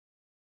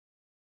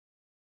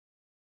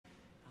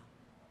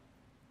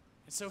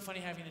It's so funny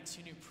having the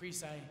two new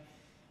priests. I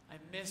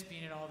miss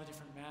being at all the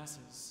different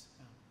masses.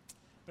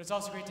 But it's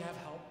also great to have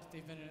help.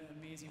 They've been an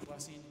amazing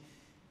blessing.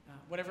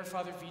 Whatever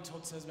Father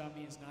Vitold says about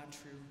me is not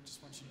true.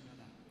 Just want you to know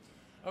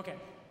that. Okay.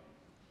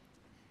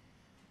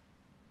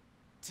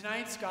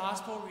 Tonight's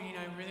gospel reading,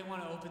 I really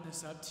want to open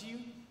this up to you.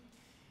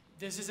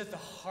 This is at the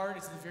heart,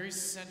 it's the very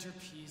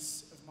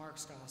centerpiece of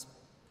Mark's gospel.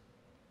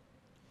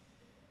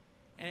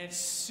 And it's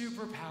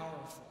super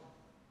powerful.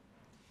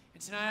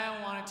 And tonight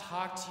I want to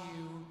talk to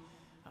you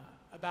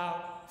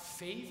about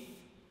faith.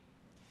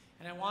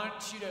 And I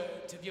want you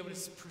to be able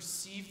to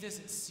perceive this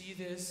and see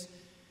this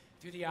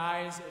through the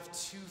eyes of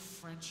two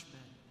Frenchmen.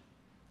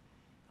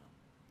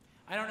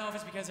 I don't know if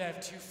it's because I have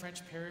two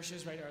French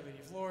parishes, right, Our Lady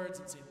of Lourdes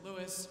and St.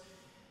 Louis,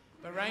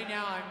 but right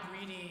now I'm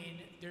reading,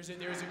 there's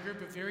a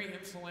group of very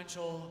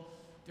influential,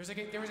 there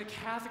was a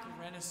Catholic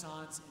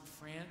Renaissance in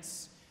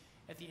France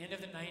at the end of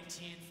the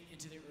 19th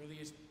into the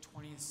earliest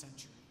 20th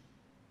century.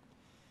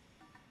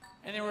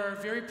 And there were a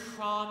very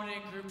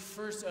prominent group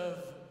first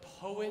of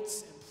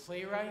poets and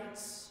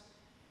playwrights,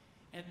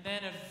 and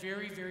then of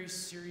very, very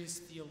serious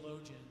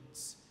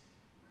theologians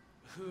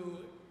who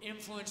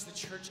influenced the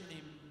church in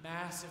a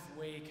massive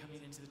way coming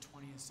into the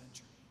 20th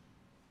century.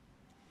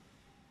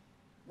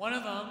 One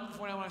of them, the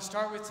one I want to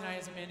start with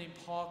tonight, is a man named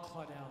Paul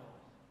Claudel.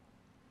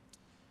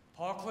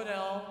 Paul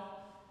Claudel,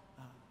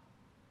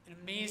 an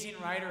amazing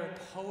writer,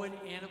 a poet,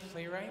 and a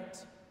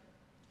playwright.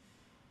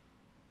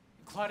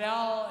 And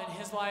Claudel, in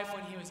his life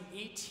when he was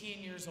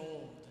 18 years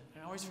old,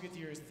 and I always forget the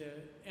years, the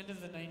end of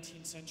the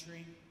 19th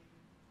century,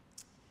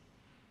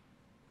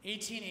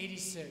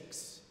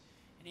 1886.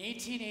 In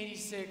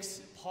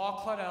 1886,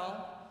 Paul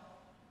Claudel,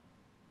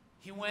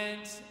 he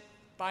went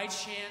by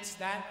chance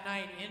that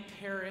night in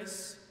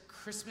Paris,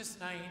 Christmas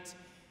night,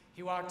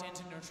 he walked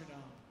into Notre Dame.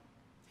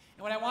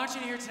 And what I want you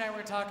to hear tonight, we're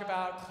going to talk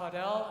about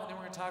Claudel, and then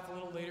we're going to talk a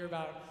little later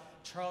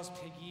about Charles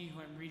Péguy, who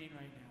I'm reading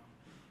right now,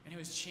 and who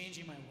is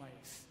changing my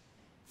life,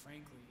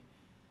 frankly.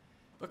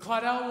 But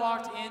Claudel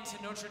walked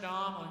into Notre Dame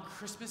on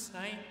Christmas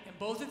night, and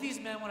both of these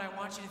men, what I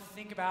want you to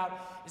think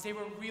about is they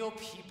were real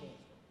people.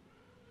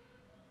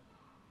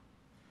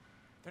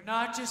 They're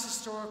not just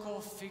historical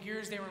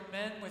figures, they were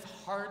men with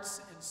hearts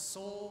and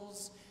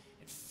souls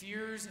and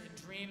fears and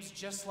dreams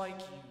just like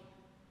you.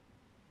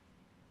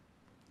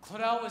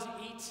 Claudel was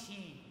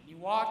 18. He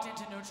walked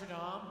into Notre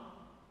Dame,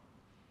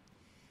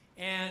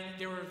 and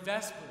there were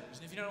Vespers.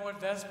 And if you don't know what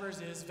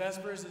Vespers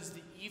is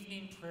the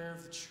evening prayer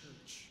of the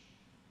church.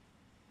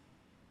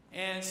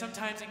 And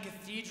sometimes in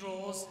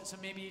cathedrals,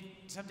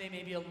 someday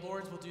maybe a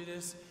Lourdes will do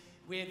this,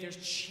 there's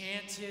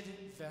chanted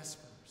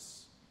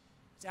Vespers.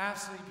 It's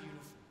absolutely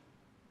beautiful.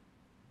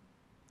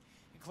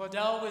 And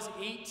Claudel was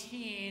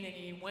 18, and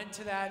he went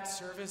to that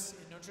service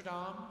in Notre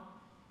Dame,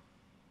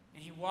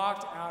 and he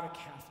walked out a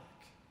Catholic.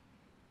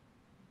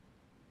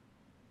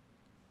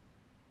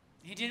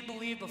 He didn't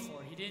believe before.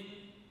 He didn't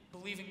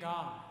believe in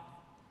God.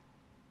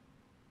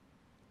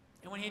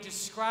 And when he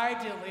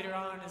described it later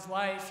on in his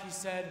life, he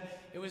said,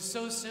 it was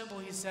so simple,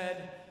 he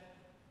said,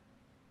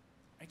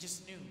 I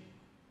just knew.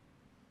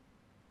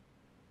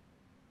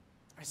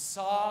 I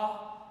saw,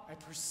 I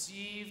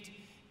perceived,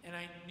 and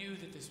I knew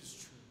that this was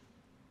true.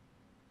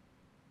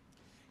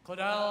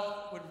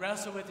 Claudel would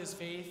wrestle with his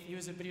faith.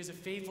 But he was a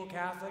faithful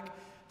Catholic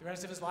the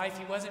rest of his life.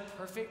 He wasn't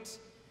perfect.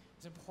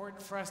 It's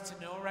important for us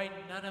to know, right?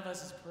 None of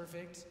us is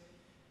perfect.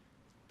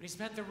 But he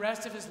spent the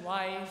rest of his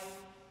life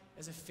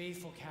as a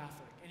faithful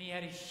Catholic. And he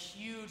had a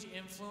huge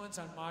influence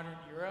on modern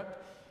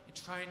Europe in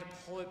trying to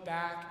pull it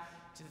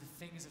back to the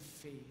things of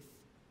faith.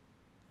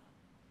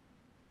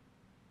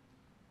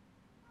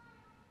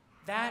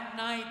 That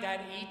night,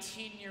 that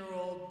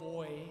 18-year-old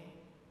boy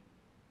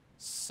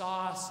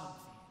saw something.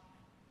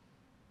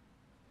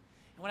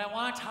 And what I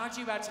want to talk to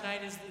you about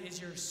tonight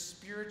is your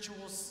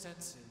spiritual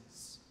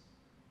senses.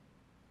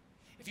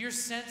 If your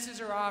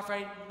senses are off,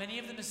 right, many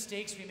of the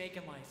mistakes we make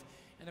in life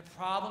and the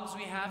problems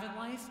we have in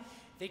life,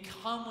 they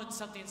come when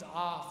something's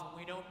off,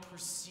 when we don't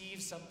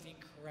perceive something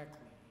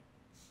correctly.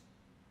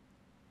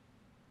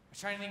 I'm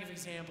trying to think of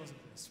examples of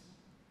this.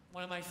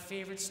 One of my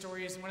favorite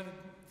stories, one of the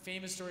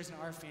famous stories in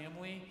our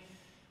family,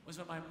 was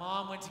when my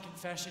mom went to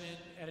confession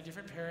at a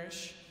different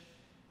parish.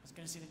 I was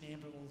going to say the name,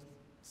 but we'll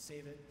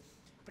save it.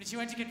 But she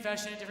went to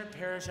confession in a different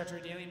parish after a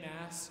daily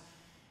mass,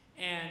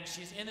 and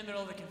she's in the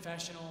middle of the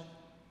confessional,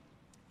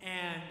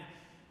 and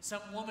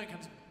some woman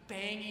comes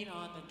banging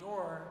on the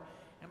door,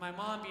 and my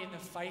mom, being the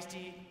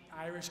feisty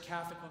Irish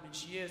Catholic woman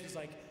she is, was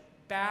like,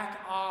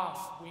 back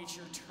off, wait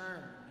your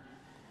turn.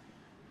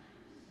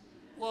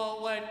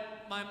 Well,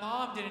 what my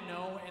mom didn't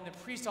know, and the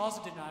priest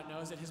also did not know,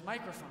 is that his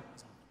microphone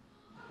was on.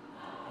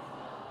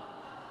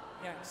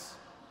 Yes.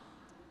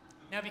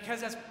 Now,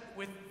 because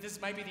this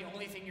might be the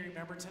only thing you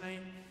remember tonight,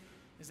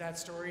 is that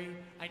story.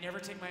 I never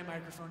take my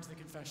microphone to the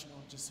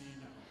confessional, just so you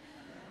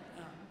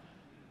know.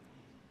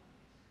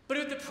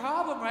 But the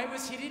problem, right,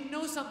 was he didn't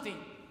know something.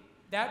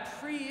 That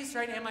priest,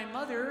 right, and my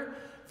mother,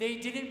 they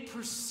didn't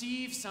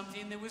perceive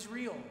something that was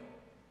real.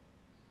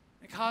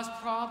 It caused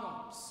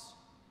problems.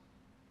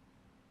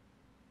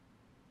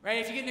 Right?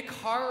 If you get in a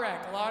car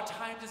wreck, a lot of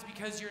times it's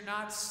because you're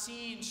not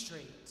seeing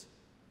straight.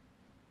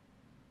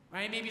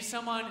 Right? Maybe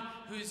someone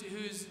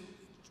who's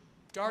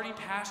darting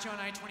past you on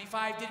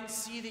I-25 didn't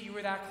see that you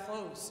were that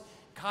close.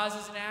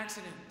 Causes an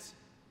accident.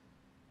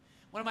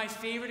 One of my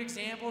favorite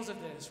examples of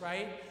this,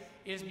 right,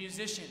 is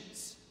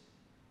musicians.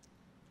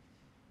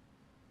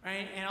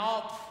 Right? And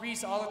all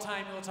priests all the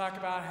time will talk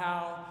about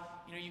how,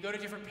 you go to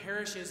different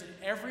parishes and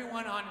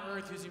everyone on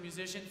earth who's a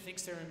musician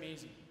thinks they're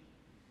amazing.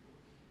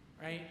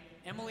 Right?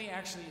 Emily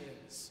actually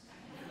is.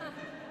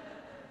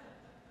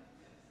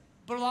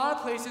 But a lot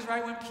of places,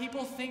 right, when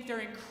people think they're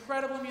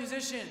incredible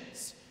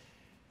musicians,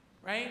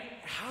 right,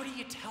 how do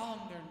you tell them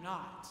they're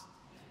not?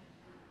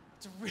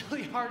 It's a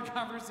really hard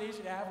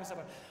conversation to have with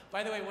someone.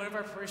 By the way, one of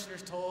our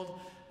parishioners told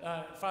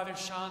Father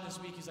Sean this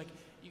week, he's like,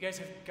 you guys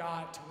have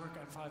got to work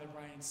on Father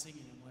Brian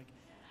singing. I'm like,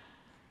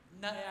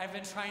 I've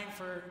been trying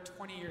for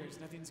 20 years.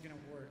 Nothing's going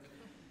to work.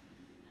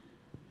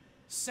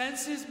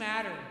 Senses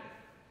matter,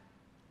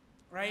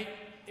 right?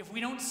 If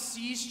we don't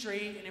see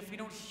straight and if we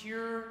don't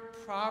hear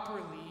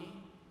properly,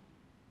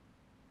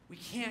 we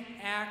can't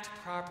act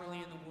properly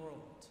in the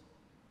world.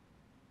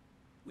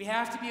 We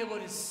have to be able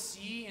to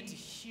see and to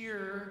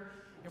hear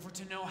if we're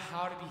to know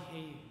how to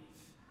behave.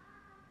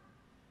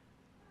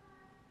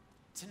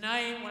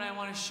 Tonight, what I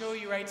want to show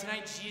you, right,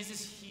 tonight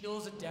Jesus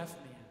heals a deaf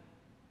man.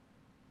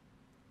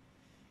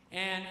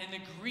 And in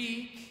the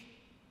Greek,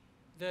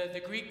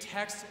 the Greek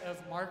text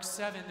of Mark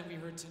 7 that we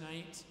heard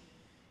tonight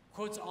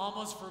quotes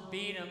almost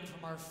verbatim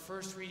from our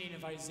first reading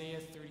of Isaiah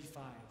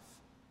 35.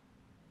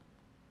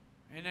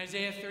 In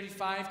Isaiah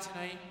 35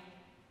 tonight,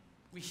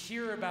 we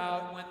hear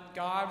about when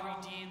God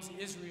redeems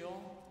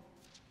Israel.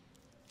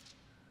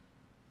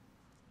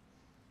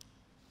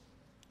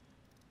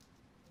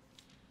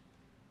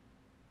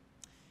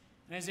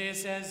 And Isaiah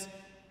says,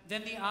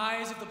 "Then the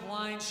eyes of the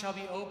blind shall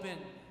be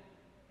opened,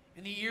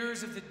 and the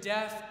ears of the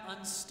deaf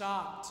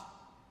unstopped.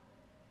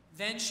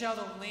 Then shall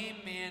the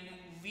lame man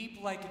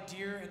leap like a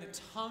deer, and the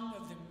tongue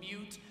of the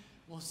mute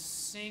will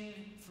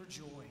sing for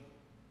joy."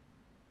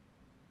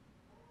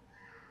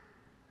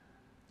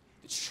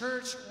 The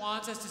church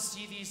wants us to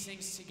see these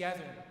things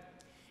together.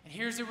 And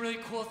here's a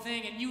really cool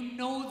thing, and you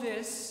know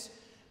this,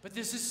 but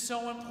this is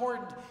so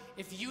important.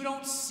 If you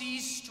don't see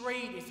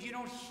straight, if you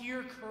don't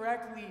hear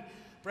correctly,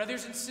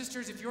 brothers and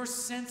sisters, if your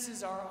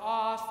senses are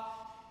off,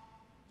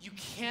 you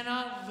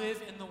cannot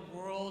live in the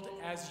world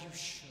as you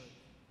should.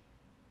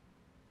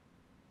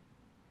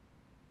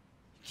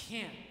 You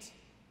can't.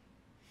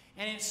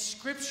 And in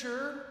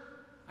Scripture,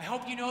 I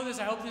hope you know this,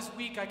 I hope this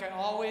week, like I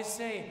always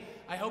say,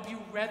 I hope you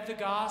read the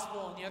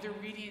gospel and the other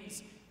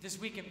readings this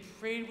week and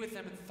prayed with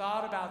them and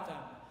thought about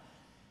them.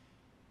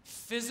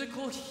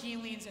 Physical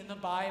healings in the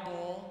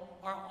Bible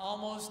are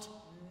almost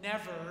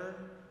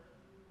never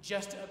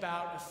just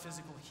about a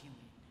physical healing.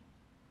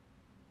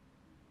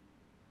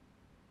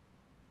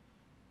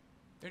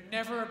 They're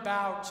never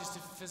about just a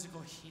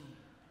physical healing.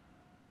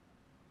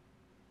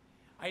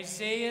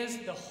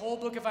 The whole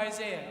book of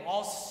Isaiah,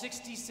 all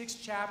 66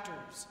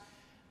 chapters,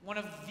 one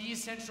of the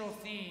central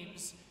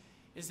themes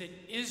is that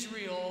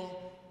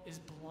Israel is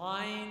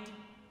blind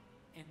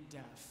and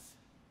deaf.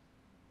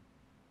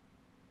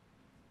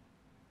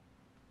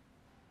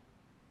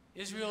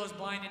 Israel is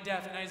blind and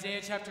deaf. In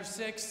Isaiah chapter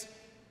 6,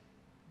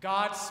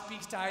 God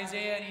speaks to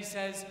Isaiah and he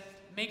says,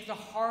 "Make the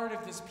heart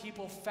of this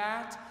people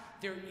fat,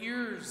 their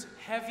ears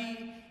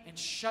heavy, and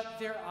shut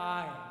their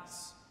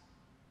eyes,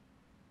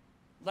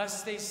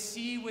 lest they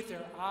see with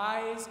their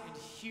eyes and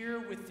hear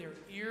with their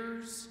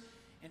ears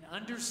and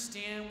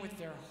understand with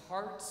their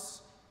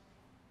hearts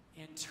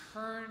and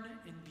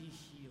turn and be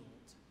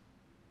healed."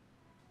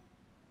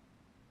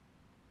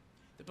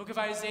 The book of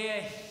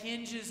Isaiah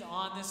hinges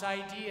on this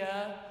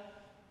idea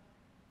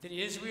that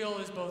Israel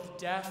is both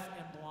deaf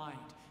and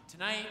blind.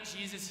 Tonight,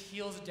 Jesus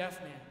heals a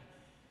deaf man.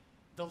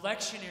 The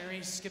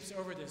lectionary skips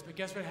over this, but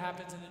guess what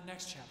happens in the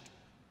next chapter?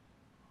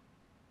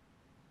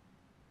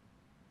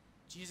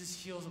 Jesus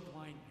heals a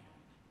blind man.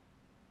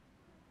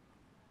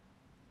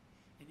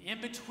 And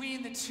in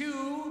between the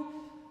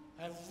two,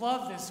 I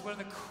love this, one of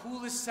the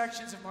coolest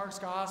sections of Mark's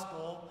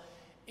gospel,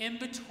 in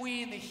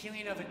between the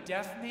healing of a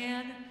deaf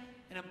man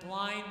and a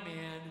blind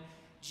man,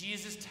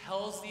 Jesus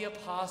tells the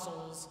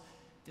apostles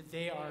that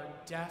they are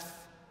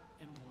deaf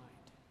and blind.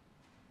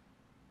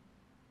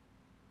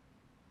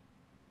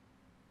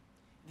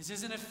 This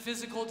isn't a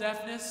physical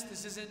deafness.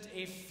 This isn't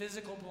a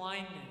physical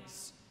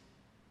blindness.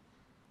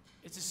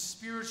 It's a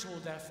spiritual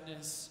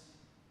deafness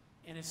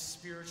and a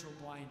spiritual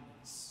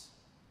blindness.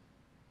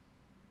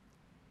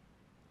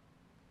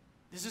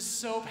 This is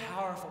so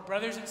powerful.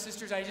 Brothers and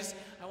sisters,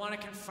 I want to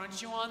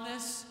confront you on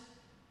this.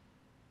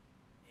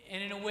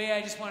 And in a way,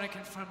 I just want to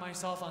confront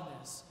myself on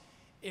this.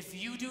 If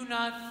you do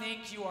not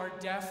think you are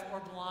deaf or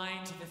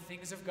blind to the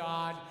things of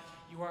God,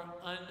 you are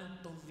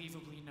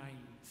unbelievably naive.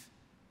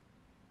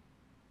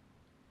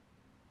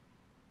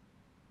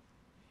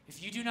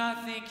 If you do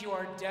not think you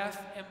are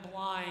deaf and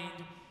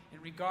blind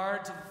in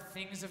regard to the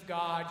things of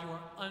God, you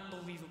are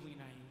unbelievably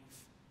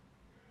naive.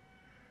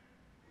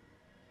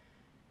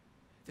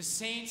 The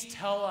saints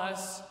tell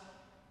us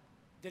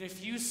that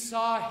if you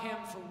saw him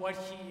for what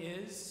he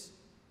is,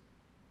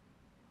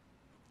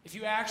 if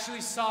you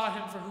actually saw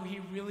him for who he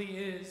really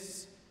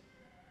is,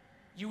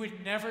 you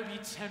would never be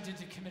tempted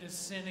to commit a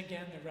sin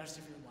again the rest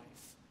of your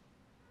life.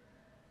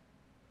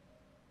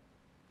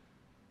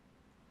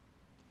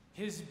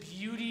 His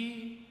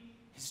beauty,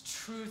 his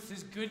truth,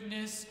 his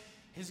goodness,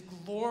 his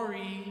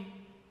glory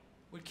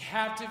would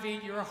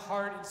captivate your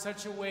heart in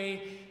such a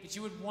way that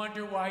you would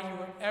wonder why you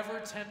were ever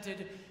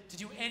tempted to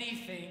do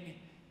anything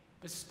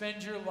but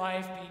spend your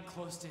life being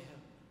close to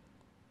him.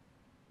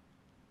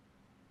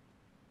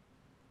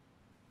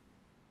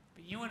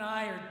 But you and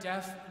I are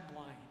deaf and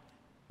blind.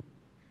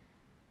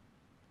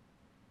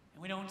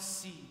 And we don't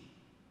see.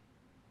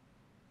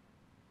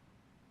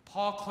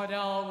 Paul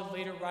Claudel would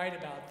later write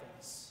about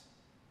this.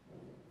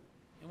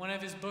 In one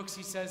of his books,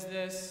 he says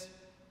this.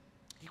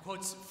 He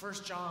quotes 1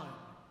 John.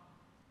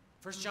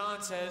 1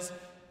 John says,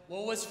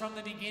 "What was from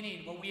the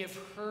beginning, what we have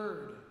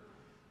heard,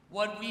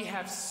 what we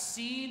have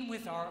seen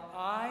with our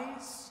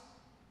eyes,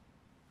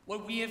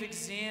 what we have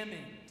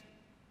examined,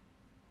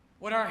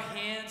 what our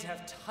hands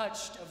have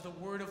touched of the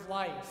word of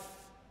life."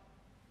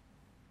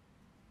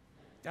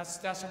 That's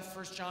from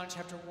 1 John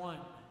chapter 1,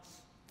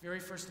 very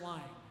first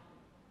line.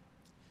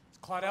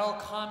 Claudel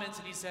comments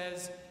and he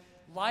says,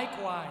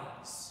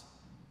 "Likewise,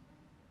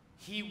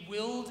 he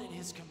willed in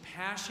his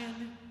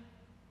compassion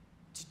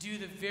to do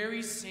the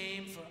very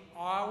same for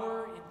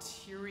our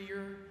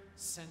interior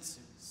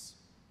senses,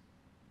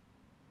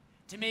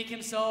 to make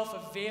himself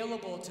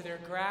available to their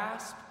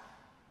grasp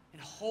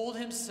and hold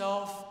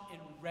himself in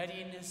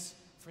readiness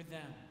for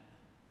them."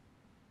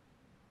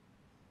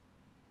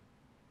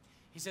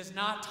 He says,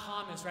 not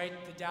Thomas, right?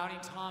 The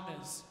doubting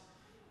Thomas,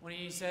 when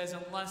he says,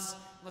 unless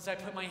I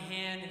put my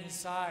hand in his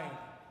side.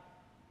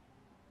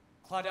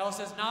 Claudel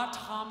says, not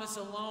Thomas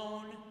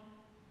alone,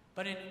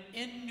 but an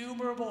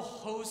innumerable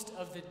host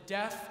of the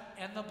deaf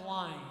and the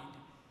blind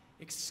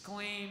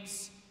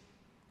exclaims,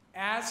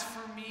 "As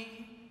for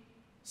me,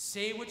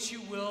 say what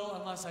you will,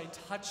 unless I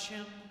touch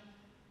him,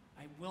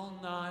 I will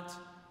not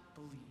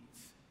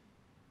believe."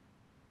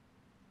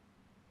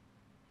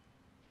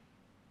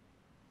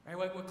 Right?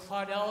 What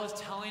Claudel is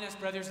telling us,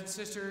 brothers and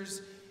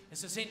sisters, is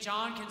so St.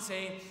 John can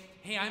say,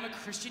 hey, I'm a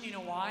Christian, you know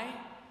why?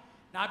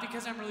 Not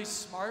because I'm really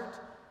smart,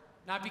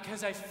 not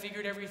because I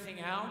figured everything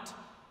out.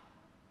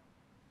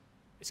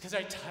 It's because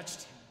I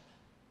touched him.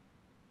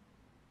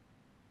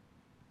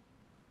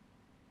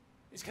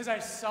 It's because I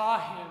saw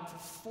him for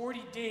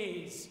 40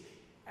 days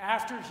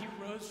after he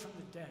rose from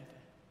the dead.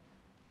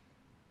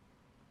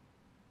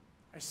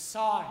 I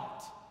saw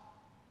it.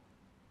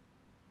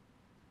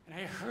 And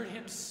I heard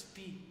him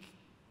speak.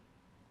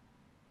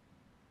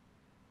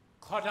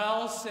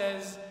 Claudel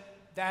says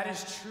that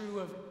is true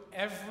of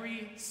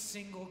every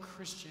single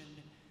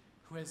Christian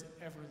who has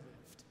ever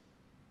lived.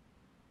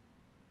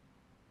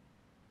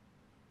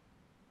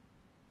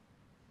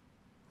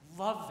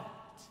 Love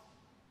that.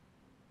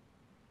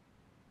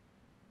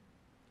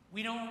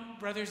 We don't,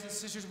 brothers and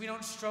sisters, we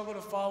don't struggle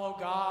to follow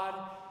God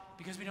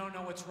because we don't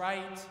know what's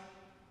right.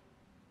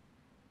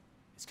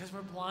 It's because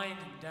we're blind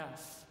and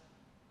deaf.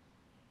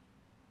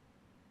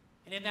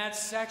 And in that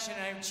section,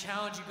 I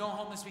challenge you, go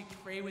home this week,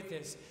 pray with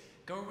this.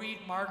 Go read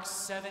Mark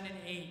 7 and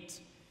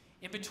 8.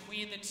 In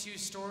between the two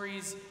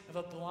stories of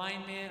a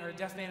blind man, or a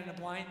deaf man and a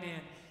blind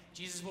man,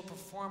 Jesus will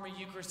perform a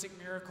Eucharistic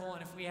miracle,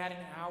 and if we had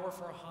an hour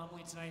for a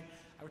homily tonight,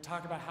 I would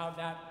talk about how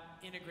that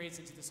integrates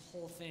into this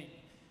whole thing.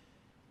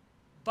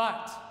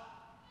 But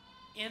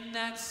in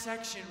that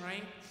section,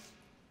 right,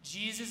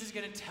 Jesus is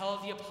going to tell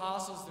the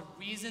apostles the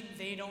reason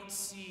they don't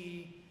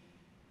see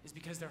is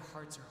because their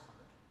hearts are hard.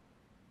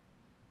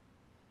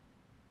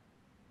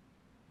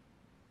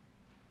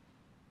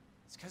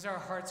 It's because our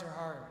hearts are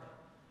hard.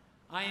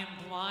 I am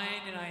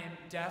blind and I am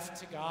deaf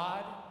to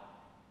God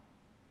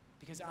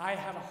because I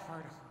have a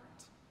hard heart.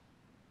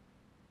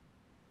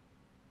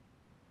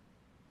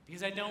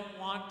 Because I don't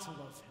want to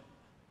love him.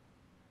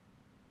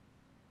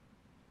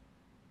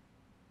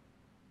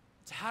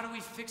 So how do we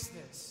fix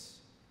this?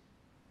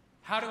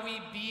 How do we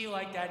be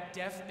like that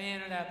deaf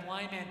man or that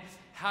blind man?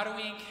 How do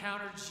we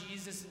encounter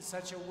Jesus in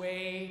such a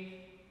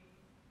way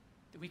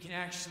that we can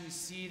actually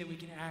see, that we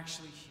can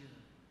actually hear?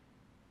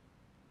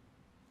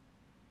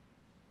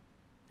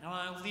 And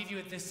I want to leave you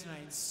with this tonight.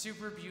 It's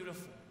super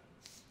beautiful.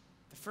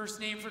 The first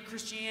name for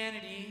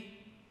Christianity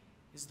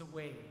is the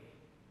way.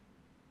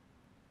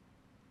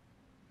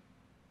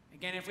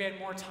 Again, if we had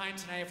more time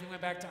tonight, if we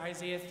went back to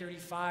Isaiah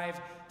 35,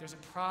 there's a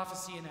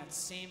prophecy in that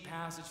same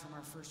passage from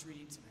our first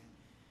reading tonight.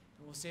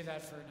 But we'll save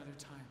that for another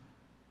time.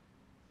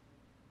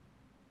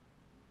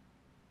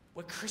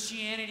 What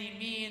Christianity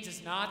means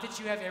is not that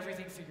you have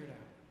everything figured out.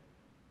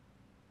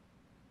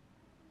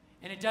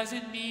 And it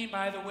doesn't mean,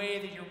 by the way,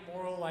 that your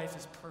moral life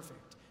is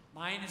perfect.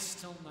 Mine is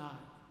still not.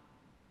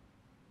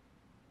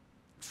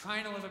 I'm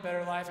trying to live a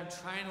better life. I'm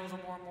trying to live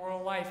a more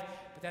moral life.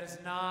 But that is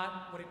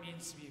not what it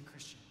means to be a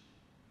Christian.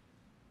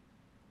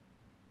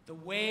 The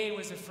way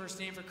was the first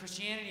name for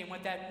Christianity. And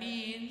what that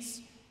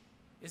means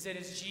is that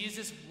as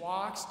Jesus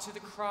walks to the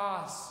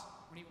cross,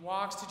 when he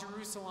walks to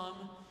Jerusalem,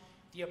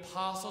 the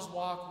apostles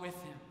walk with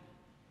him.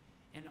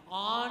 And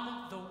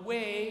on the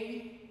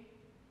way,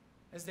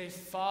 as they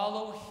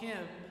follow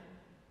him,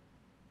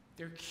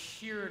 they're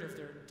cured of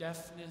their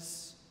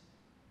deafness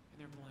and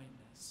their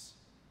blindness.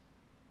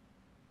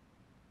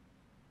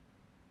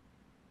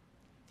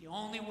 The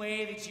only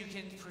way that you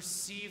can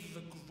perceive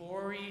the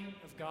glory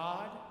of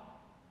God,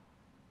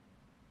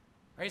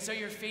 right? So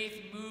your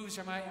faith moves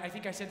from, I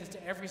think I said this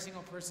to every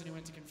single person who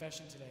went to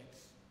confession today.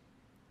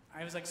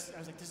 I was like, this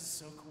is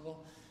so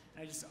cool.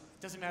 And it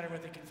doesn't matter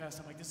what they confess.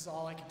 I'm like, this is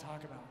all I can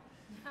talk about.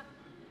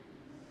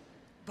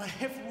 But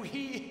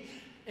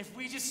if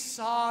we just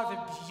saw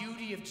the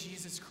beauty of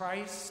Jesus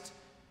Christ,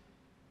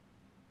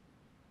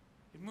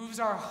 it moves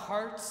our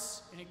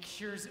hearts and it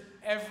cures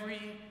every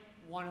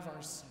one of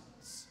our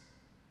sins.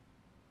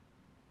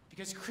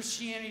 Because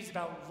Christianity is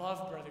about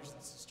love, brothers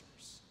and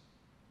sisters.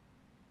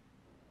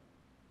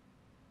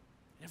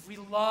 And if we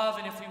love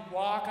and if we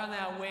walk on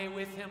that way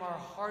with him, our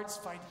hearts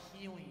find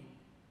healing.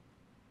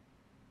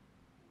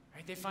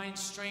 Right? They find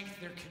strength,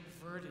 they're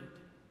converted.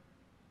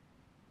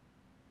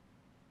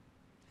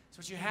 So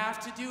what you have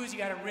to do is you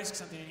got to risk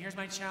something. And here's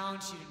my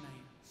challenge to you tonight.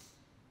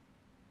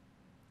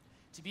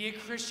 To be a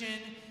Christian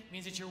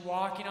means that you're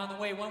walking on the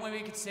way. One way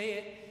we could say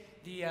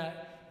it,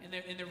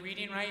 in the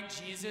reading, right,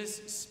 Jesus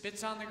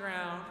spits on the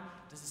ground,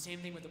 does the same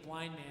thing with the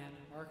blind man.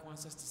 Mark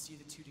wants us to see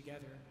the two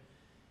together.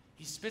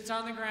 He spits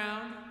on the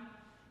ground,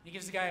 he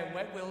gives the guy a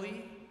wet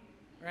willy,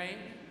 right?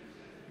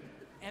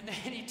 And then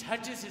he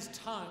touches his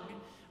tongue.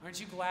 Aren't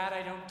you glad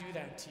I don't do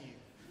that to you?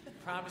 I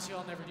promise you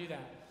I'll never do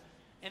that.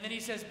 And then he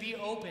says, be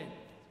open.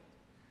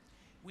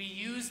 We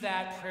use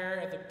that prayer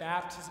at the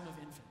baptism of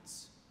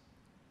infants.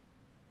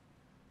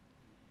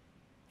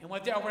 And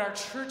what our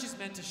church is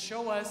meant to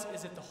show us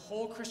is that the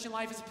whole Christian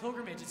life is a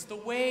pilgrimage. It's the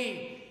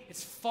way.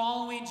 It's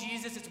following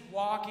Jesus. It's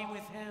walking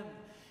with him.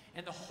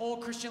 And the whole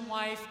Christian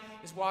life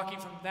is walking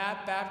from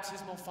that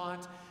baptismal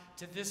font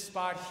to this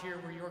spot here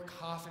where your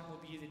coffin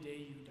will be the day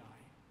you die.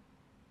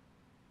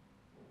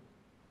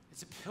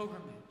 It's a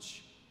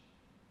pilgrimage.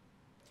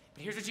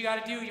 But here's what you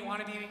got to do. You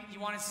want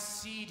to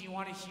see, do you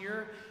want to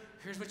hear?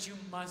 Here's what you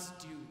must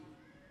do.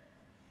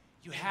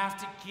 You have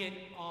to get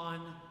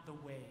on the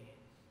way.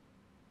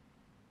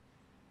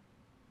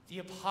 The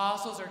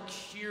apostles are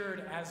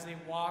cured as they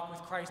walk with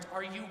Christ.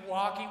 Are you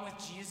walking with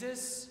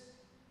Jesus?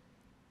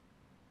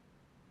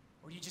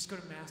 Or do you just go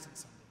to Mass on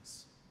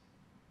Sundays?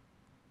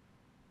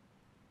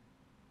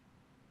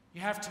 You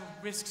have to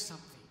risk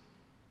something.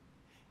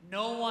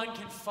 No one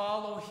can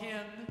follow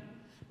him.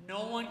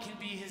 No one can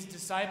be his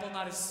disciple,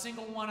 not a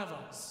single one of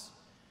us.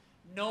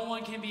 No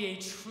one can be a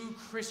true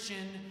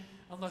Christian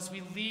unless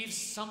we leave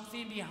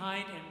something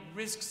behind and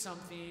risk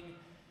something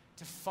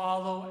to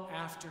follow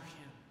after him.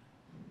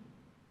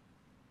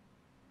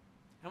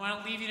 I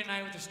want to leave you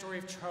tonight with the story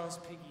of Charles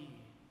Péguy.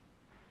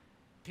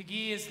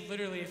 Péguy is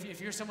literally,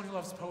 if you're someone who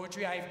loves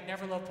poetry, I've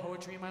never loved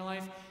poetry in my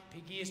life.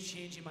 Péguy is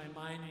changing my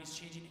mind, and he's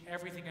changing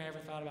everything I ever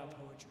thought about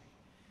poetry.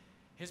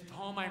 His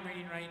poem I'm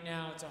reading right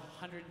now, it's a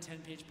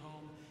 110-page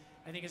poem.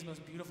 I think it's the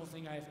most beautiful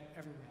thing I've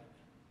ever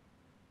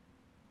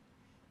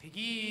read.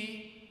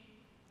 Péguy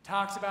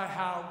talks about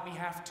how we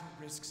have to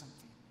risk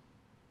something.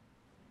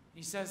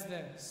 He says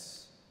this.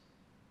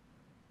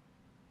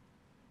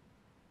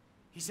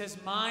 He says,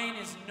 mine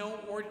is no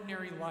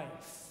ordinary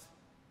life.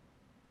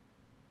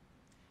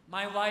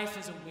 My life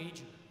is a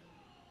wager.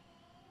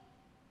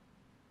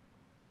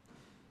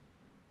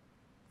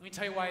 Let me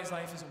tell you why his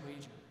life is a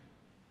wager.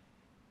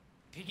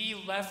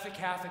 Péguy left the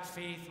Catholic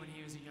faith when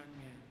he was a young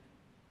man.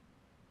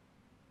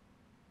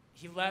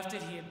 He left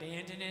it, he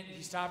abandoned it,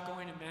 he stopped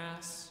going to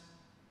Mass.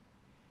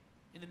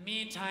 In the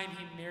meantime,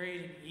 he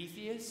married an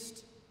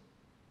atheist.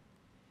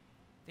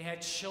 They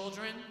had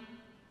children.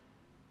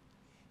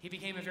 He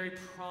became a very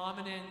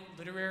prominent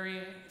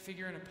literary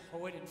figure and a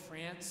poet in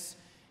France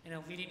and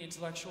a leading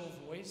intellectual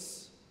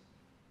voice.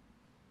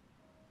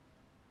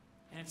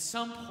 And at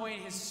some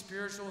point, his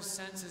spiritual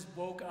senses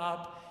woke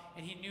up,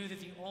 and he knew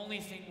that the only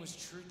thing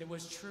that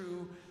was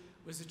true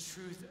was the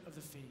truth of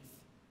the faith.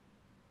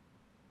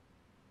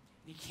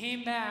 And he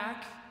came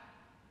back,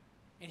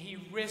 and he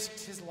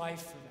risked his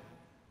life for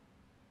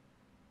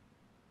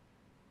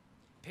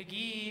that.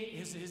 Péguy,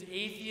 his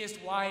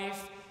atheist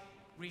wife,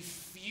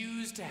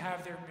 refused to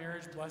have their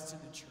marriage blessed in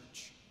the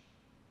church.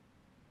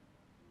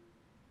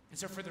 And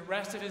so for the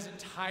rest of his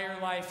entire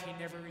life, he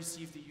never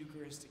received the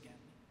Eucharist again.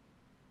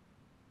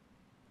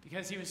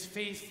 Because he was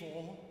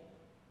faithful,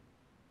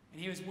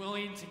 and he was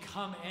willing to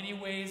come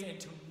anyways and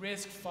to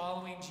risk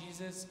following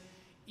Jesus,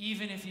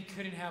 even if he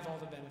couldn't have all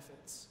the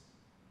benefits.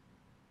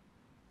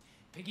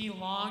 Péguy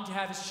longed to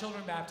have his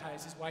children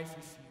baptized. His wife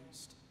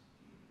refused.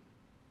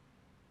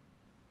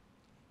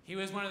 He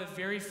was one of the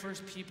very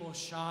first people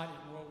shot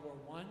in World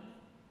War I. And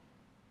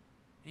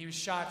he was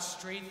shot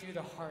straight through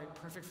the heart,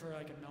 perfect for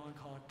like a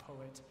melancholic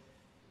poet.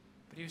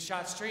 But he was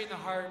shot straight in the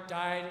heart,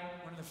 died,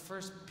 one of the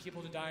first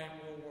people to die in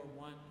World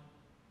War I.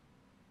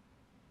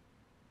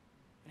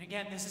 And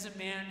again, this is a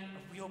man,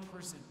 a real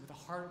person with a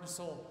heart and a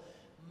soul.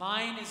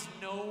 Mine is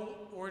no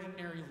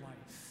ordinary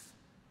life.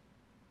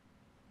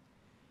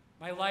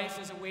 My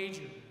life is a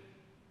wager.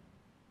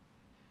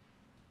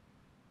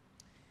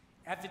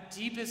 At the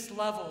deepest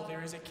level,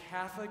 there is a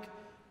Catholic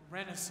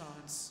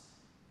renaissance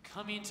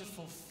coming to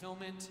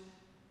fulfillment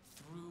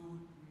through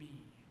me.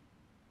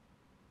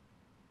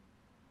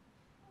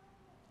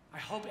 I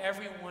hope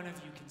every one of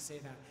you can say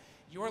that.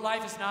 Your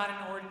life is not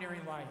an ordinary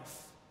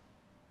life.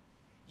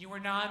 You were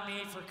not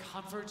made for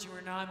comfort. You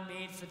were not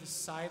made for the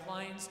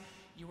sidelines.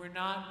 You were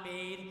not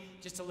made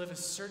just to live a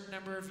certain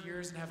number of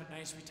years and have a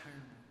nice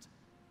retirement.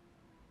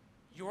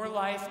 Your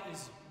life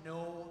is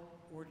no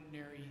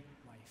ordinary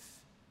life.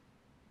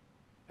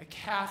 A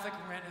Catholic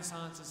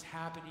renaissance is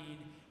happening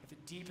at the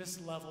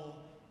deepest level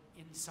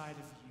inside of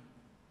you.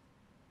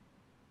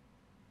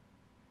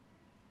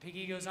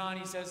 Piggy goes on,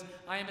 he says,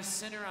 I am a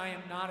sinner, I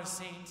am not a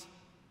saint.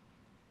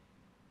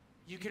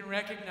 You can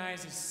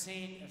recognize a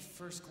saint at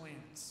first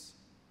glance.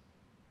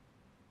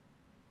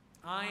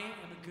 I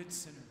am a good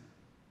sinner,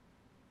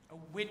 a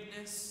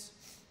witness,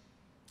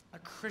 a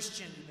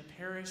Christian in the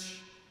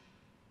parish,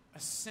 a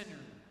sinner,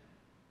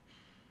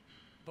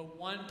 but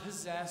one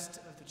possessed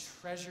of the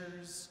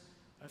treasures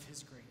of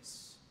his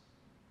grace.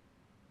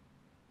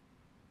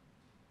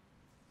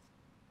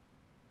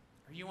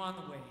 Are you on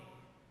the way?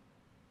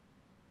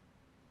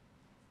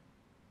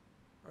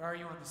 Or are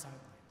you on the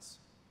sidelines?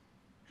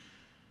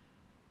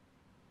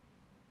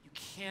 You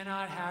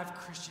cannot have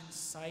Christian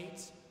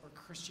sight or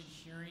Christian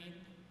hearing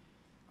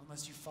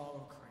unless you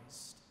follow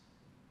Christ.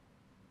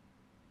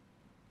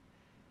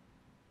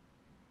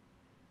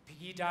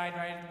 He died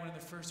right in one of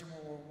the first in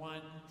World War I.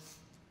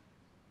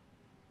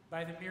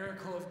 By the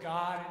miracle of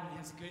God and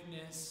his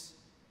goodness,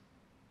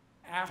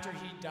 after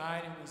he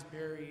died and was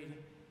buried,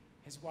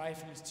 his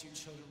wife and his 2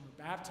 children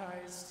were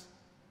baptized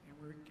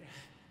and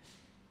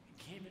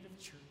came into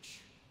the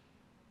church.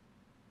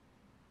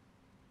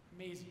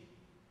 Amazing.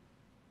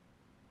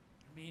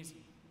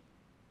 Amazing.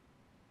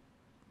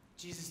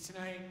 Jesus,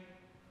 tonight,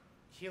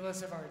 heal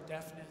us of our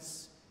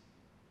deafness.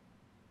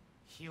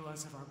 Heal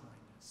us of our blindness.